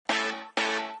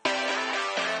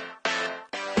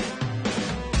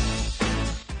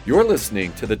You're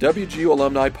listening to the WGU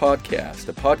Alumni Podcast,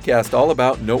 a podcast all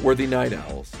about noteworthy night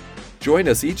owls. Join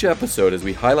us each episode as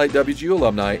we highlight WGU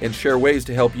alumni and share ways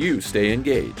to help you stay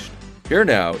engaged. Here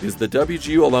now is the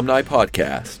WGU Alumni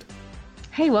Podcast.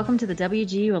 Hey, welcome to the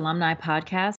WGU Alumni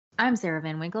Podcast. I'm Sarah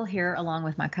Van Winkle here along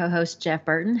with my co-host Jeff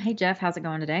Burton. Hey, Jeff, how's it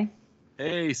going today?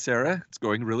 Hey, Sarah. It's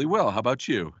going really well. How about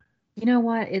you? You know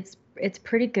what? It's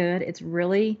pretty good. It's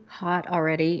really hot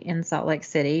already in Salt Lake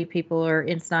City.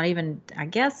 It's not even, I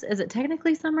guess, is it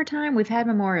technically summertime? We've had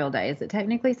Memorial Day. Is it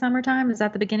technically summertime? Is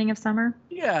that the beginning of summer?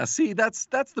 Yeah, see, that's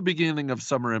the beginning of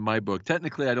summer in my book.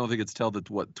 Technically, I don't think it's till the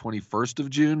 21st of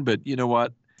June, but you know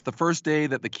what? It's the first day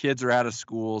that the kids are out of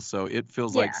school, so it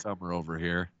feels like summer over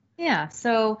here. Yeah.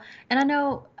 So, and I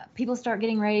know people start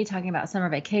getting ready, talking about summer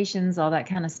vacations, all that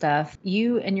kind of stuff.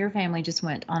 You and your family just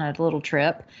went on a little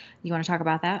trip. You want to talk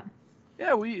about that?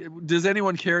 Yeah, does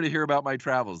anyone care to hear about my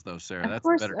travels, though, Sarah? That's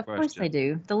a better question. Of course they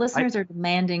do. The listeners are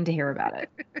demanding to hear about it.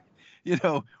 You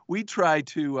know, we try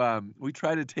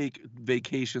to take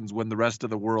vacations when the rest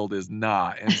of the world is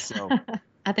not, and so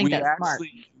I think that's smart.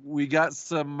 We got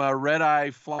some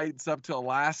red-eye flights up to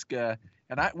Alaska,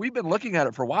 and we've been looking at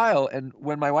it for a while. And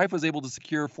when my wife was able to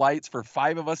secure flights for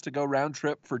 5 of us to go round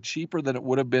trip for cheaper than it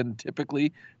would have been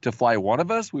typically to fly one of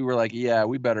us, we were like, yeah,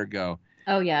 we better go.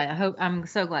 Oh, yeah. I'm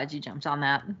so glad you jumped on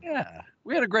that. Yeah,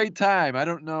 we had a great time. I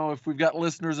don't know if we've got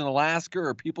listeners in Alaska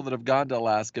or people that have gone to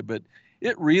Alaska, but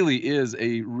it really is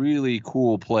a really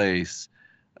cool place.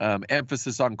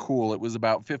 Emphasis on cool. It was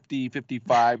about 50,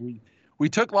 55. We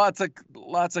took lots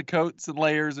of coats and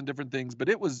layers and different things, but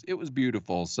it was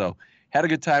beautiful. So had a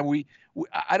good time.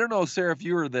 I don't know, Sarah, if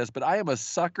you were this, but I am a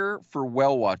sucker for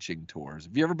whale watching tours.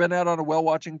 Have you ever been out on a whale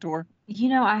watching tour? You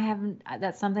know, I haven't.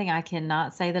 That's something I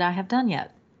cannot say that I have done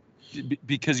yet.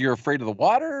 Because you're afraid of the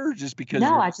water, or just because?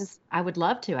 No, I would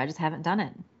love to. I just haven't done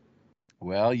it.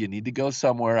 Well, you need to go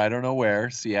somewhere. I don't know where.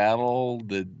 Seattle's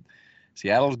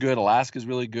good. Alaska's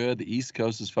really good. The East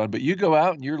Coast is fun. But you go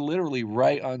out and you're literally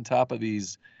right on top of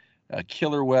these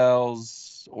killer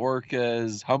whales,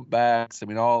 orcas, humpbacks. I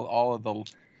mean, all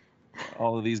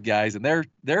of these guys, and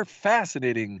they're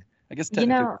fascinating. I guess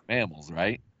technically mammals,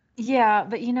 right? Yeah,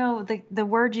 but the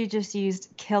word you just used,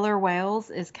 killer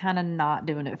whales, is kind of not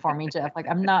doing it for me, Jeff. Like,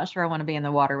 I'm not sure I want to be in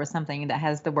the water with something that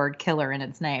has the word killer in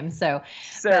its name. So,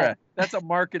 Sarah, that's a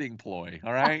marketing ploy,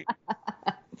 all right?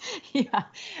 Yeah.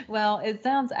 Well, it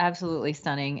sounds absolutely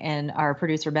stunning. And our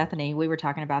producer, Bethany, we were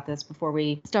talking about this before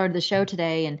we started the show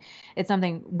today, and it's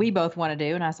something we both want to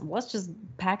do. And I said, let's just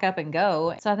pack up and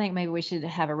go. So I think maybe we should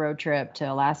have a road trip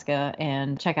to Alaska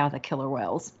and check out the killer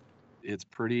whales. It's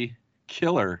pretty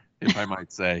killer, if I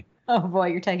might say. Oh boy,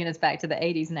 you're taking us back to the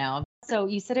 80s now. So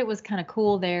you said it was kind of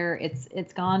cool there.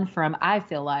 It's gone from, I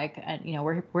feel like,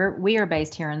 we are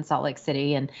based here in Salt Lake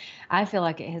City, and I feel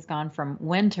like it has gone from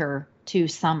winter to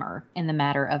summer in the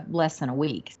matter of less than a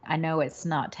week. I know it's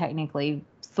not technically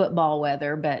football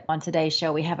weather, but on today's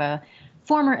show we have a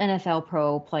former NFL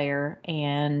pro player,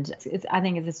 and I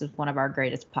think this is one of our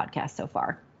greatest podcasts so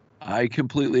far. I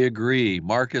completely agree.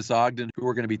 Marcus Ogden, who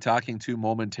we're going to be talking to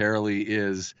momentarily,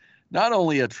 is not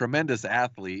only a tremendous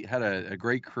athlete, had a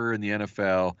great career in the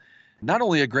NFL, not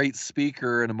only a great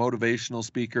speaker and a motivational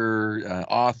speaker,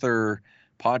 author,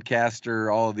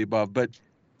 podcaster, all of the above, but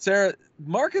Sarah,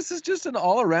 Marcus is just an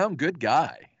all-around good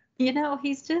guy.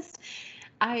 He's just...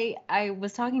 I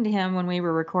was talking to him when we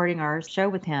were recording our show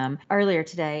with him earlier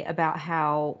today about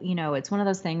how, it's one of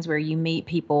those things where you meet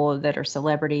people that are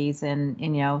celebrities and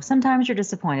sometimes you're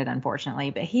disappointed, unfortunately,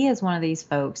 but he is one of these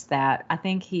folks that I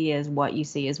think he is what you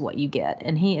see is what you get.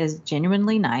 And he is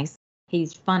genuinely nice.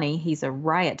 He's funny. He's a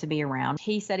riot to be around.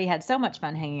 He said he had so much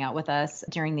fun hanging out with us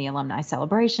during the alumni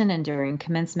celebration and during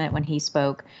commencement when he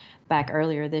spoke back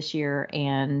earlier this year.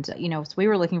 And, so we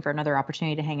were looking for another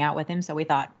opportunity to hang out with him. So we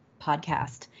thought,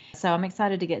 podcast. So I'm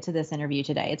excited to get to this interview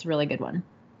today. It's a really good one.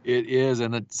 It is.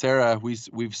 And Sarah,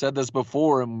 we've said this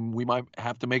before and we might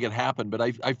have to make it happen, but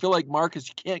I feel like, Marcus,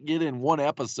 you can't get in one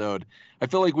episode. I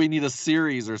feel like we need a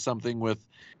series or something with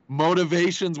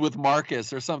motivations with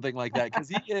Marcus or something like that.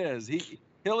 Cause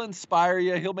he'll inspire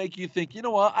you. He'll make you think, you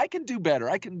know what, I can do better.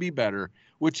 I can be better,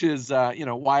 which is,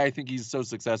 why I think he's so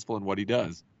successful in what he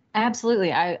does.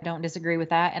 Absolutely. I don't disagree with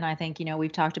that. And I think, we've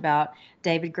talked about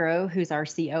David Groh, who's our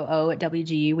COO at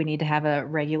WGU. We need to have a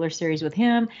regular series with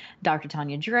him. Dr.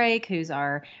 Tanya Drake, who's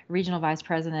our regional vice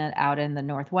president out in the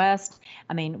Northwest.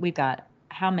 I mean, we've got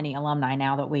how many alumni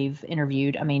now that we've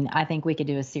interviewed? I mean, I think we could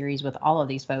do a series with all of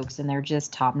these folks, and they're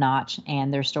just top notch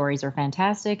and their stories are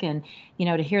fantastic. And,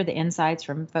 to hear the insights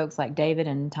from folks like David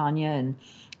and Tanya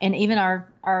and even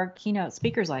our keynote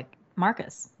speakers like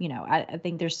Marcus. I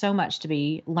think there's so much to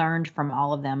be learned from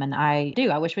all of them. And I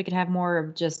wish we could have more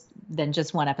of than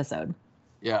just one episode.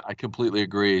 Yeah, I completely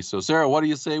agree. So Sarah, what do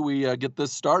you say we get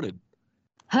this started?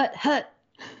 Hut.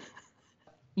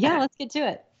 Yeah, let's get to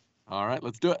it. All right,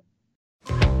 let's do it.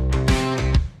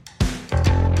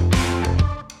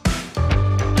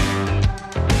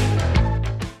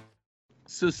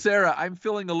 So Sarah, I'm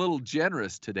feeling a little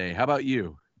generous today. How about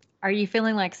you? Are you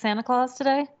feeling like Santa Claus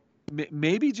today?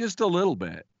 Maybe just a little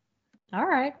bit. All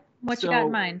right. What you got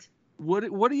in mind?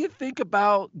 What do you think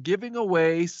about giving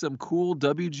away some cool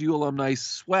WGU alumni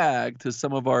swag to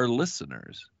some of our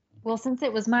listeners? Well, since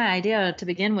it was my idea to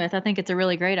begin with, I think it's a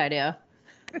really great idea.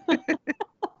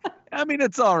 I mean,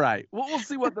 it's all right. We'll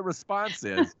see what the response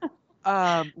is.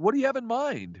 What do you have in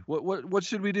mind? What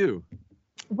should we do?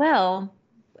 Well,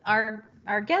 our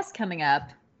guest coming up,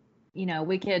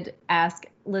 we could ask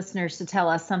listeners to tell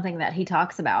us something that he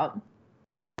talks about.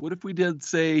 What if we did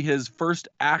say his first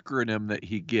acronym that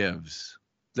he gives?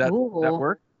 That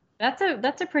work? That's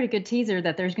a pretty good teaser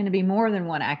that there's going to be more than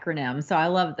one acronym. So I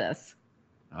love this.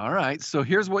 All right. So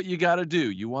here's what you got to do.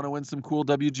 You want to win some cool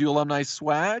WGU alumni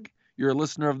swag? You're a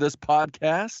listener of this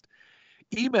podcast.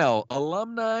 Email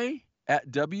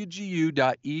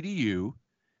alumni@wgu.edu.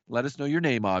 Let us know your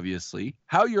name, obviously,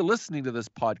 how you're listening to this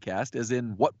podcast, as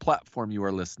in what platform you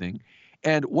are listening,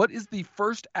 and what is the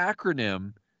first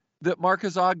acronym that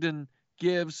Marcus Ogden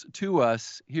gives to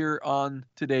us here on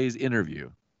today's interview.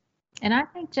 And I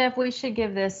think, Jeff, we should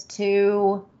give this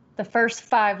to the first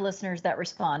 5 listeners that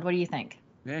respond. What do you think?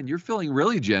 Man, you're feeling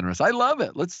really generous. I love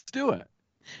it. Let's do it.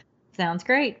 Sounds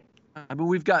great. I mean,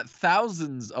 we've got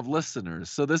thousands of listeners,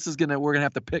 so we're gonna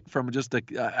have to pick from just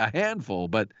a handful,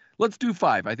 but let's do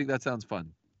 5. I think that sounds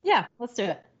fun. Yeah, let's do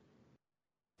it.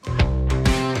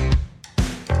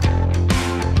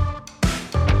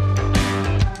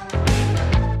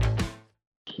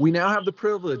 We now have the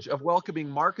privilege of welcoming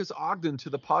Marcus Ogden to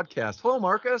the podcast. Hello,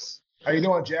 Marcus. How you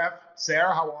doing, Jeff?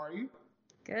 Sarah, how are you?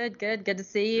 Good to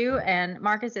see you. And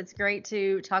Marcus, it's great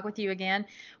to talk with you again.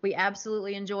 We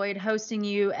absolutely enjoyed hosting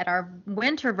you at our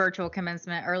winter virtual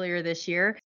commencement earlier this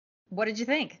year. What did you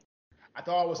think? I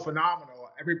thought it was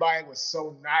phenomenal. Everybody was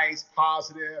so nice,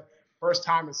 positive. First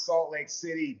time in Salt Lake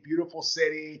City, beautiful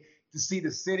city. To see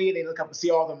the city, they look up and see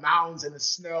all the mountains and the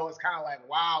snow. It's kind of like,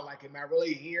 wow, like, am I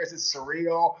really here? Is it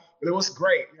surreal? But it was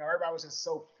great. Everybody was just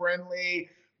so friendly,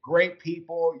 great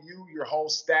people. You, your whole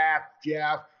staff,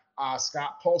 Jeff,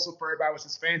 Scott Pulsifer, everybody was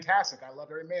just fantastic. I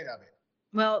loved every minute of it.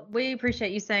 Well, we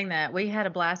appreciate you saying that. We had a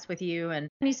blast with you, and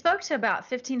you spoke to about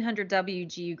 1,500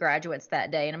 WGU graduates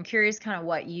that day, and I'm curious kind of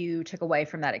what you took away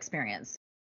from that experience.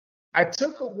 I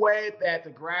took away that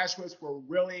the graduates were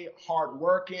really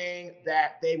hardworking,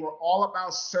 that they were all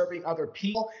about serving other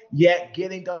people, yet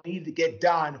getting what needed to get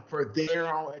done for their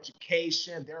own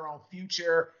education, their own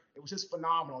future. It was just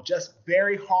phenomenal. Just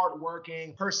very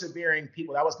hardworking, persevering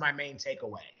people. That was my main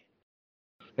takeaway.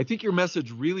 I think your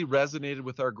message really resonated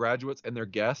with our graduates and their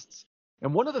guests.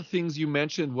 And one of the things you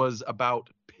mentioned was about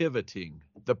pivoting,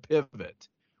 the pivot.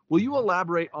 Will you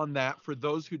elaborate on that for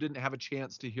those who didn't have a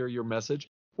chance to hear your message?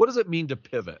 What does it mean to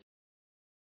pivot?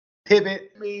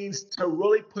 Pivot means to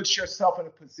really put yourself in a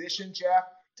position, Jeff,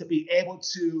 to be able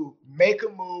to make a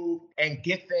move and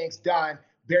get things done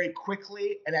very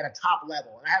quickly and at a top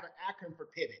level. And I have an acronym for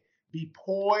pivot. Be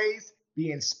poised,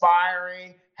 be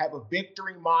inspiring, have a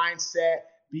victory mindset,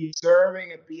 be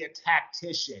observing, and be a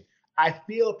tactician. I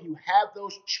feel if you have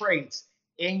those traits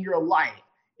in your life,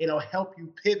 it'll help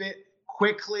you pivot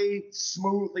quickly,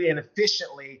 smoothly, and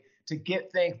efficiently to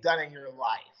get things done in your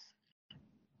life.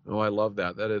 Oh, I love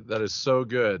that. That is so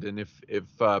good. And if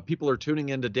people are tuning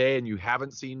in today and you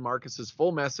haven't seen Marcus's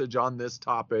full message on this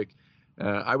topic,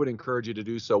 I would encourage you to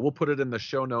do so. We'll put it in the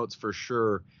show notes for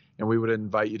sure. And we would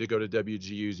invite you to go to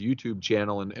WGU's YouTube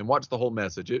channel and watch the whole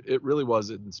message. It really was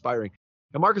inspiring.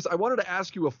 And Marcus, I wanted to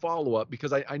ask you a follow-up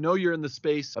because I know you're in the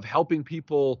space of helping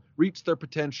people reach their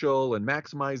potential and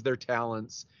maximize their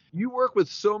talents. You work with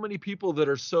so many people that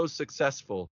are so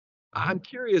successful. I'm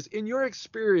curious, in your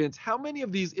experience, how many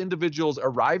of these individuals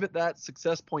arrive at that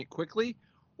success point quickly,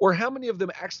 or how many of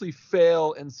them actually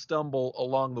fail and stumble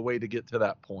along the way to get to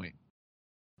that point?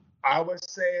 I would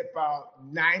say about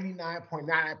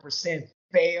 99.99%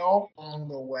 fail on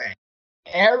the way.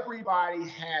 Everybody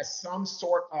has some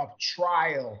sort of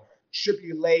trial,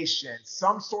 tribulation,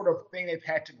 some sort of thing they've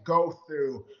had to go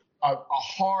through, a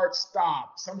hard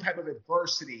stop, some type of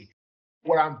adversity.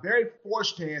 What I'm very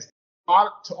fortunate is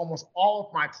to almost all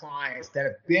of my clients that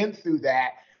have been through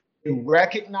that, they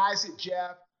recognize it,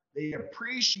 Jeff, they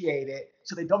appreciate it,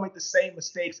 so they don't make the same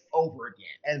mistakes over again.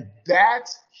 And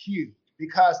that's huge,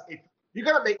 because if You're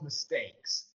going to make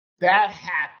mistakes. That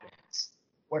happens.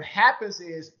 What happens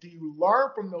is, do you learn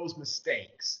from those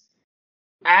mistakes?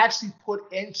 Actually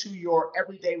put into your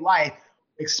everyday life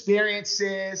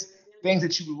experiences, things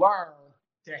that you learn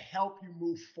to help you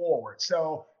move forward.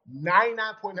 So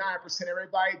 99.9% of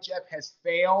everybody, Jeff, has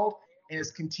failed and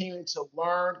is continuing to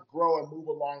learn, grow, and move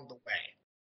along the way.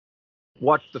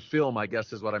 Watch the film, I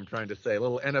guess is what I'm trying to say. A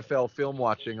little NFL film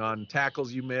watching on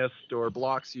tackles you missed or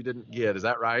blocks you didn't get. Is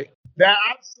that right? That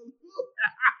absolutely.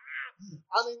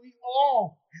 I mean, we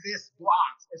all miss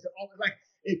blocks. It's like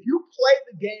if you play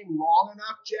the game long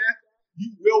enough, Jeff,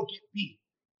 you will get beat.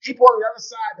 People on the other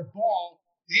side of the ball,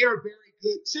 they are very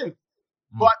good too.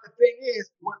 But the thing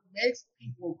is, what makes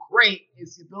people great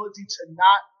is the ability to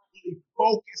not really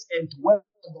focus and dwell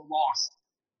on the loss.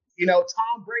 You know,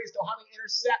 Tom Brady's know how many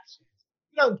interceptions.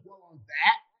 He doesn't dwell on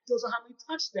that. He knows how many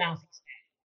touchdowns he's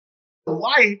had. In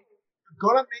life, you're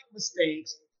gonna make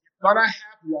mistakes. You're gonna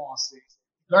have losses.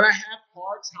 You're gonna have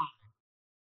hard times.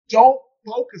 Don't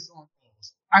focus on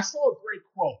those. I saw a great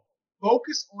quote.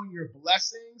 Focus on your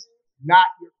blessings, not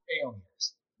your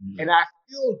failures. And I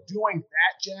feel doing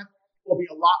that, Jeff, will be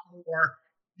a lot more,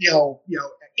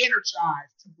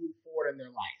 energized to move forward in their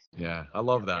life. Yeah, I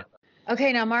love that.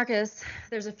 Okay, now Marcus,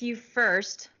 there's a few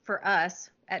first for us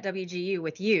at WGU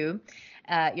with you.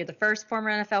 You're the first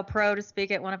former NFL pro to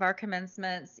speak at one of our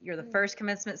commencements. You're the first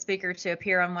commencement speaker to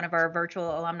appear on one of our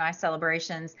virtual alumni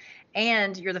celebrations.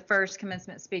 And you're the first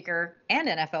commencement speaker and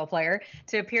NFL player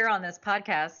to appear on this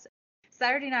podcast.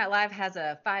 Saturday Night Live has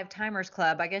a 5-timers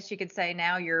club. I guess you could say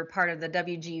now you're part of the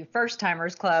WGU First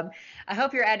Timers Club. I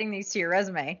hope you're adding these to your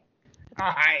resume.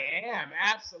 I am,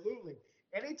 absolutely.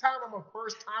 Anytime I'm a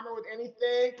first timer with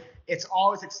anything, it's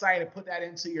always exciting to put that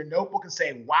into your notebook and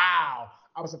say, wow,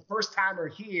 I was a first timer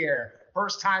here,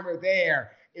 first timer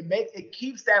there. It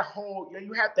keeps that whole,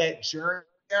 you have that journey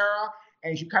era,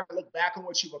 and as you kind of look back on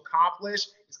what you've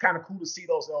accomplished, it's kind of cool to see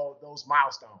those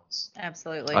milestones.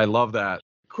 Absolutely. I love that.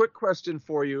 Quick question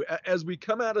for you. As we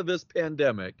come out of this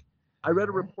pandemic, I read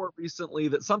a report recently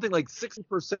that something like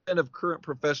 60% of current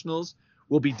professionals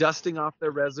will be dusting off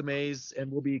their resumes and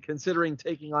will be considering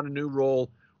taking on a new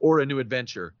role or a new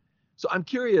adventure. So I'm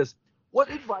curious, what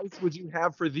advice would you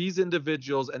have for these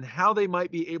individuals and how they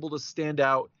might be able to stand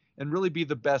out and really be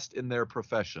the best in their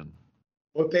profession?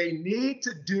 What they need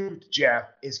to do, Jeff,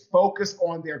 is focus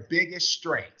on their biggest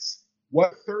strengths.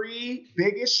 What 3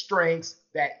 biggest strengths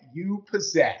that you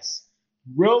possess?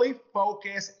 Really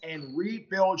focus and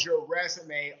rebuild your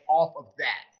resume off of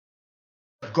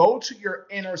that. Go to your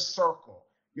inner circle,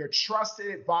 your trusted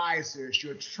advisors,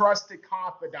 your trusted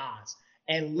confidants,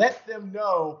 and let them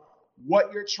know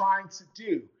what you're trying to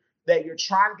do, that you're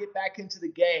trying to get back into the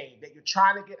game, that you're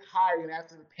trying to get hired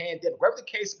after the pandemic, whatever the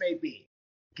case may be.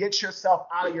 Get yourself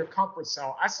out of your comfort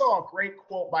zone. I saw a great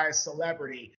quote by a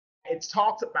celebrity. It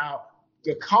talked about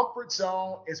the comfort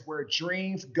zone is where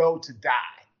dreams go to die.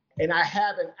 And I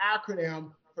have an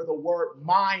acronym for the word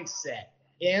mindset.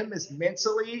 M is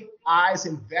mentally, I is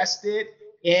invested,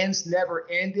 N's never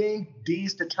ending, D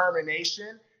is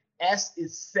determination, S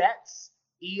is sets,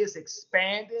 E is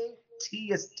expanding,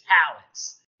 T is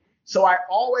talents. So I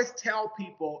always tell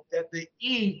people that the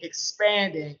E,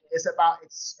 expanding, is about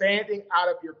expanding out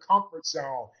of your comfort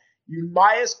zone. You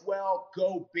might as well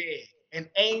go big and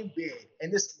aim big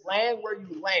and just land where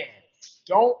you land.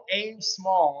 Don't aim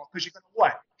small because you're going to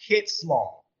what? Hit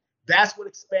small. That's what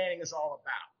expanding is all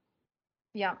about.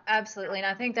 Yeah, absolutely. And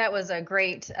I think that was a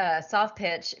great soft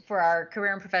pitch for our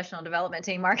career and professional development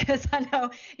team, Marcus. I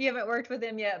know you haven't worked with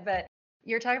them yet, but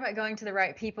you're talking about going to the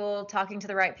right people, talking to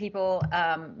the right people,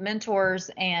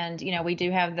 mentors. And, we do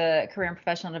have the career and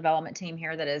professional development team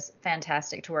here that is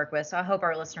fantastic to work with. So I hope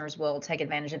our listeners will take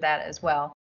advantage of that as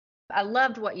well. I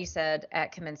loved what you said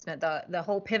at commencement, the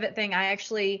whole pivot thing. I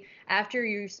actually, after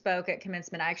you spoke at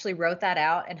commencement, I actually wrote that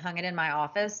out and hung it in my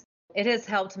office. It has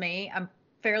helped me. I'm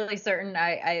fairly certain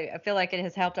I feel like it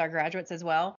has helped our graduates as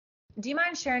well. Do you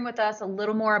mind sharing with us a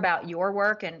little more about your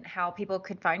work and how people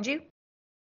could find you?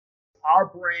 Our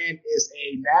brand is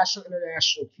a national,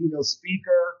 international keynote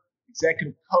speaker,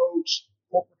 executive coach,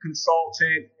 corporate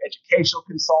consultant, educational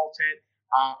consultant,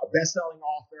 a best-selling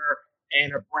author,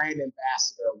 and a brand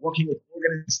ambassador, working with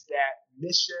organizations that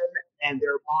mission and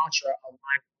their mantra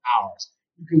align with ours.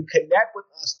 You can connect with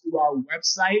us through our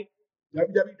website,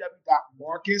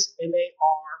 www.marcus,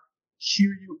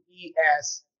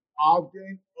 MARQUES,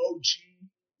 Ogden,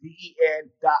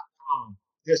 OGDEN.com.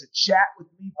 There's a chat with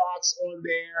me box on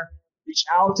there. Reach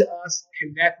out to us,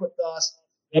 connect with us,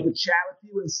 have a chat with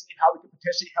you and see how we can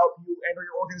potentially help you and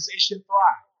your organization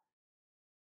thrive.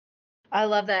 I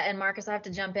love that. And Marcus, I have to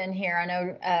jump in here. I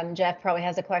know Jeff probably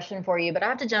has a question for you, but I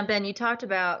have to jump in. You talked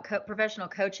about professional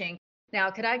coaching. Now,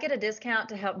 could I get a discount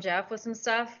to help Jeff with some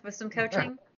stuff, with some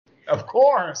coaching? Of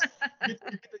course.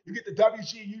 You get the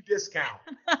WGU discount.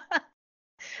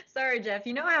 Sorry, Jeff.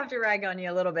 You know I have to rag on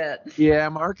you a little bit. Yeah,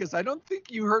 Marcus, I don't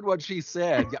think you heard what she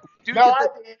said. No, I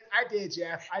did,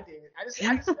 Jeff. I did. I just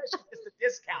said she gets the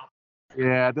discount.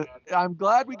 Yeah, I'm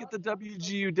glad we get the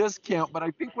WGU discount, but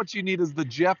I think what you need is the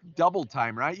Jeff double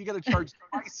time, right? You got to charge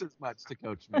twice as much to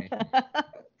coach me.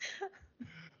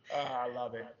 I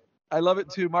love it. I love it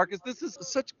too, Marcus. This is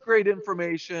such great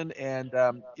information, and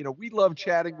we love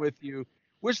chatting with you.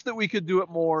 Wish that we could do it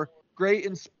more. Great,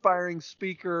 inspiring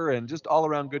speaker, and just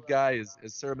all-around good guy, as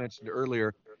Sarah mentioned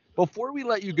earlier. Before we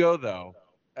let you go, though,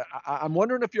 I'm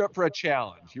wondering if you're up for a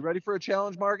challenge. You ready for a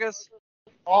challenge, Marcus?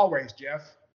 Always, Jeff.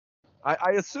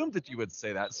 I assumed that you would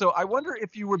say that. So I wonder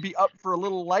if you would be up for a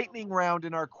little lightning round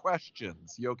in our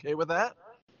questions. You okay with that?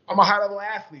 I'm a high-level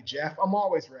athlete, Jeff. I'm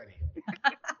always ready.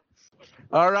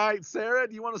 All right, Sarah,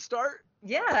 do you want to start?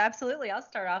 Yeah, absolutely. I'll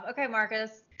start off. Okay,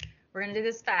 Marcus, we're going to do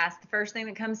this fast. The first thing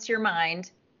that comes to your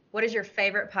mind, what is your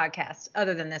favorite podcast,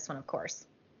 other than this one, of course?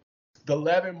 The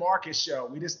Levin Marcus Show.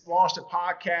 We just launched a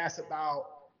podcast about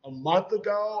a month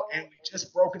ago, and we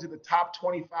just broke into the top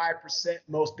 25%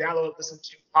 most downloaded, listened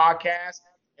to podcast,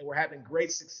 and we're having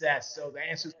great success. So the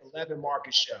answer is the Levin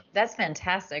Marcus Show. That's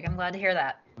fantastic. I'm glad to hear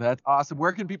that. That's awesome.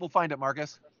 Where can people find it,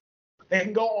 Marcus? They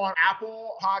can go on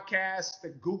Apple Podcasts, the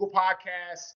Google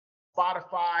Podcasts,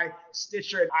 Spotify,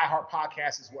 Stitcher, and iHeart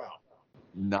Podcasts as well.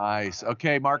 Nice.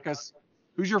 Okay, Marcus,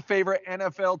 who's your favorite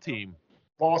NFL team?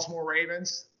 Baltimore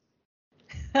Ravens.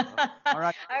 All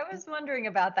right. I was wondering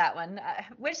about that one.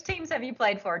 Which teams have you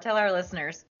played for? Tell our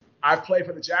listeners. I've played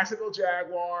for the Jacksonville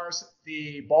Jaguars,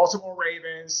 the Baltimore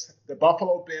Ravens, the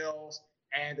Buffalo Bills,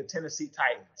 and the Tennessee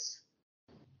Titans.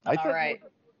 All right.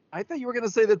 I thought you were going to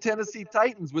say the Tennessee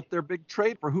Titans with their big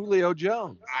trade for Julio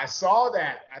Jones. I saw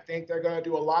that. I think they're going to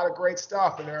do a lot of great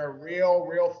stuff, and they're a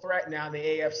real threat now in the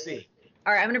AFC.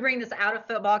 All right, I'm going to bring this out of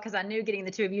football because I knew getting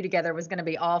the two of you together was going to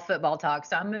be all football talk,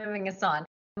 so I'm moving us on.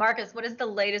 Marcus, what is the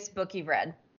latest book you've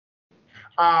read?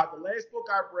 The latest book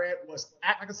I've read was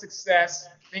Act Like a Success,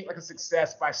 Think Like a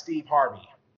Success by Steve Harvey.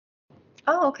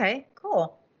 Oh, okay,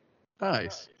 cool.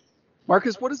 Nice.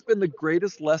 Marcus, what has been the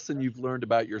greatest lesson you've learned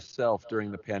about yourself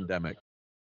during the pandemic?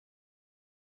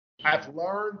 I've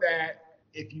learned that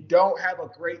if you don't have a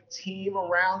great team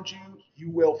around you, you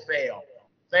will fail.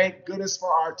 Thank goodness for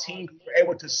our team. We were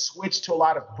able to switch to a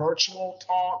lot of virtual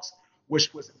talks,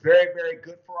 which was very, very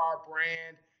good for our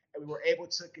brand. And we were able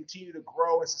to continue to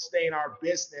grow and sustain our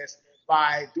business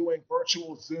by doing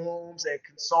virtual Zooms and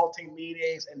consulting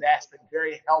meetings. And that's been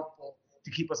very helpful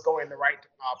to keep us going in the right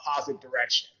positive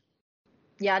direction.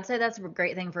 Yeah, I'd say that's a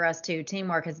great thing for us too.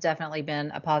 Teamwork has definitely been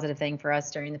a positive thing for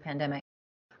us during the pandemic.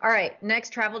 All right,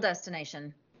 next travel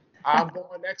destination. I'm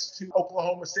going next to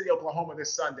Oklahoma City, Oklahoma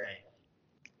this Sunday.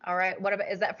 All right, what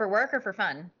about, is that for work or for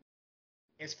fun?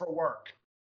 It's for work.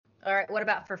 All right, what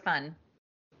about for fun?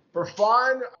 For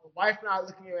fun, my wife and I are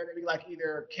looking at maybe like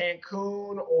either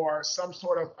Cancun or some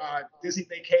sort of Disney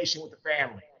vacation with the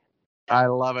family. I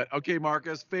love it. Okay,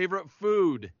 Marcus, favorite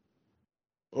food?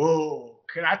 Oh,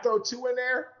 can I throw two in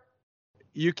there?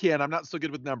 You can. I'm not so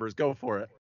good with numbers. Go for it.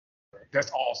 That's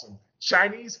awesome.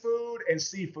 Chinese food and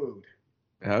seafood.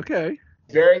 Okay.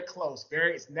 Very close.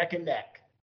 It's neck and neck.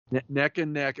 Neck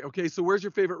and neck. Okay, so where's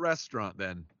your favorite restaurant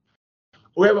then?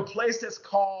 We have a place that's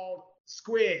called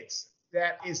Squids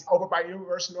that is over by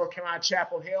University of North Carolina,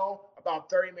 Chapel Hill, about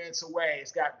 30 minutes away.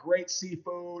 It's got great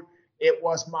seafood. It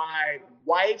was my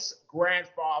wife's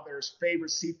grandfather's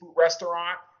favorite seafood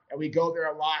restaurant, and we go there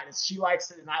a lot. And she likes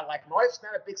it, and I like it. My wife's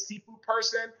not a big seafood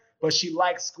person, but she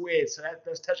likes squid, so that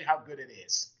does tell you how good it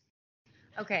is.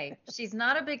 Okay, she's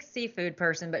not a big seafood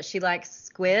person, but she likes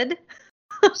squid.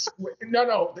 Squid.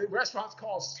 No, the restaurant's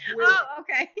called Squid. Oh,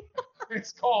 okay.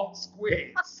 It's called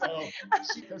Squid. So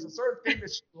there's a certain thing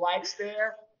that she likes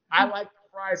there. I like the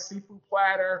fried seafood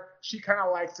platter. She kind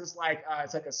of likes this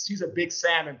she's a big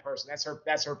salmon person. That's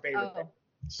her favorite thing.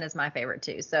 That's my favorite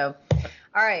too. So,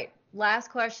 all right,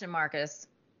 last question, Marcus.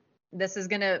 This is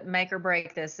gonna make or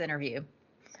break this interview.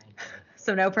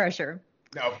 So no pressure.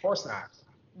 No, of course not.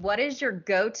 What is your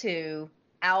go-to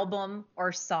album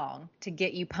or song to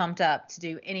get you pumped up to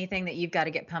do anything that you've got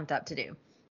to get pumped up to do?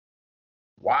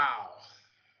 Wow.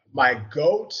 My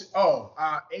go-to,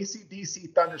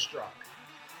 AC/DC Thunderstruck.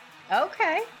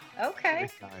 Okay.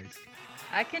 Nice.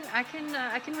 I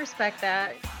can respect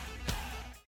that.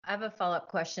 I have a follow-up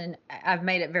question. I've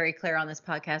made it very clear on this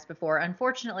podcast before.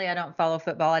 Unfortunately, I don't follow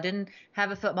football. I didn't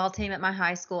have a football team at my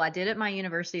high school. I did at my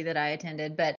university that I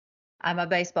attended, but I'm a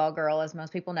baseball girl, as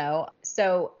most people know.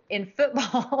 So in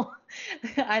football,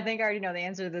 I think I already know the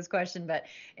answer to this question, but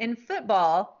in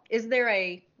football, is there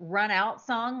a run out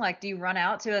song? Like, do you run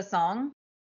out to a song?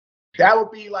 That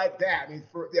would be like that. I mean,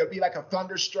 there would be like a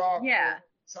Thunderstruck. Yeah.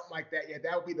 Something like that. Yeah,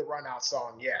 that would be the run out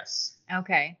song. Yes.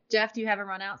 Okay. Jeff, do you have a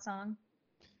run out song?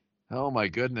 Oh my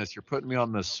goodness, you're putting me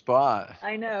on the spot.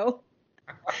 I know.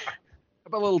 How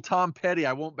about a little Tom Petty,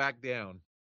 I Won't Back Down?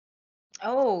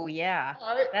 Oh yeah,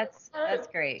 All right. that's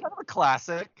great. Kind of a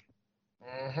classic.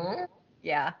 Mm-hmm.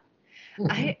 Yeah.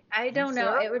 I don't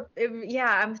know. Yeah,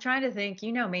 I'm trying to think.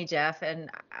 You know me, Jeff, and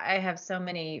I have so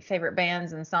many favorite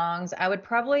bands and songs. I would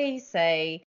probably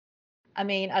say, I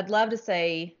mean, I'd love to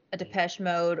say a Depeche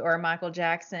Mode or a Michael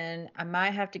Jackson. I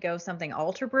might have to go something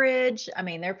Alter Bridge. I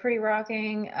mean, they're pretty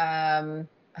rocking.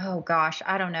 Oh gosh,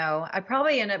 I don't know. I'd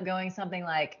probably end up going something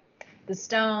like the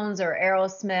Stones or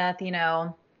Aerosmith, you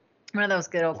know, one of those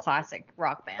good old classic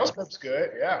rock bands. That's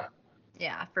good. Yeah.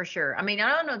 Yeah, for sure. I mean,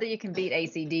 I don't know that you can beat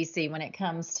AC/DC when it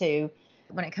comes to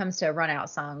a run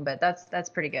out song, but that's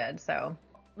pretty good. So,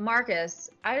 Marcus,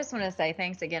 I just want to say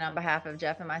thanks again on behalf of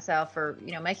Jeff and myself for,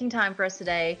 you know, making time for us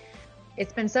today.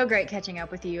 It's been so great catching up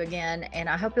with you again, and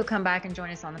I hope you'll come back and join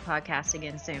us on the podcast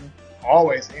again soon.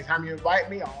 Always. Anytime you invite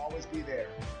me, I'll always be there.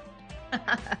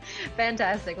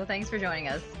 Fantastic. Well, thanks for joining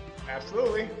us.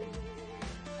 Absolutely.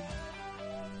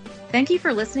 Thank you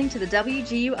for listening to the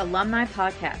WGU Alumni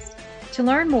Podcast. To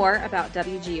learn more about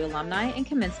WGU alumni and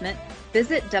commencement,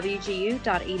 visit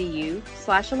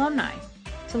wgu.edu/alumni.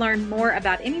 To learn more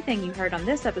about anything you heard on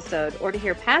this episode or to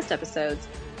hear past episodes,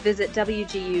 visit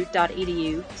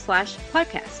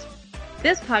wgu.edu/podcast.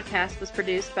 This podcast was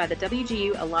produced by the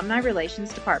WGU Alumni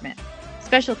Relations Department.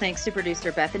 Special thanks to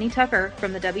producer Bethany Tucker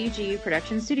from the WGU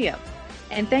Production Studio.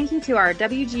 And thank you to our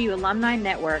WGU Alumni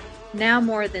Network, now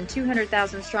more than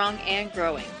 200,000 strong and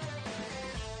growing.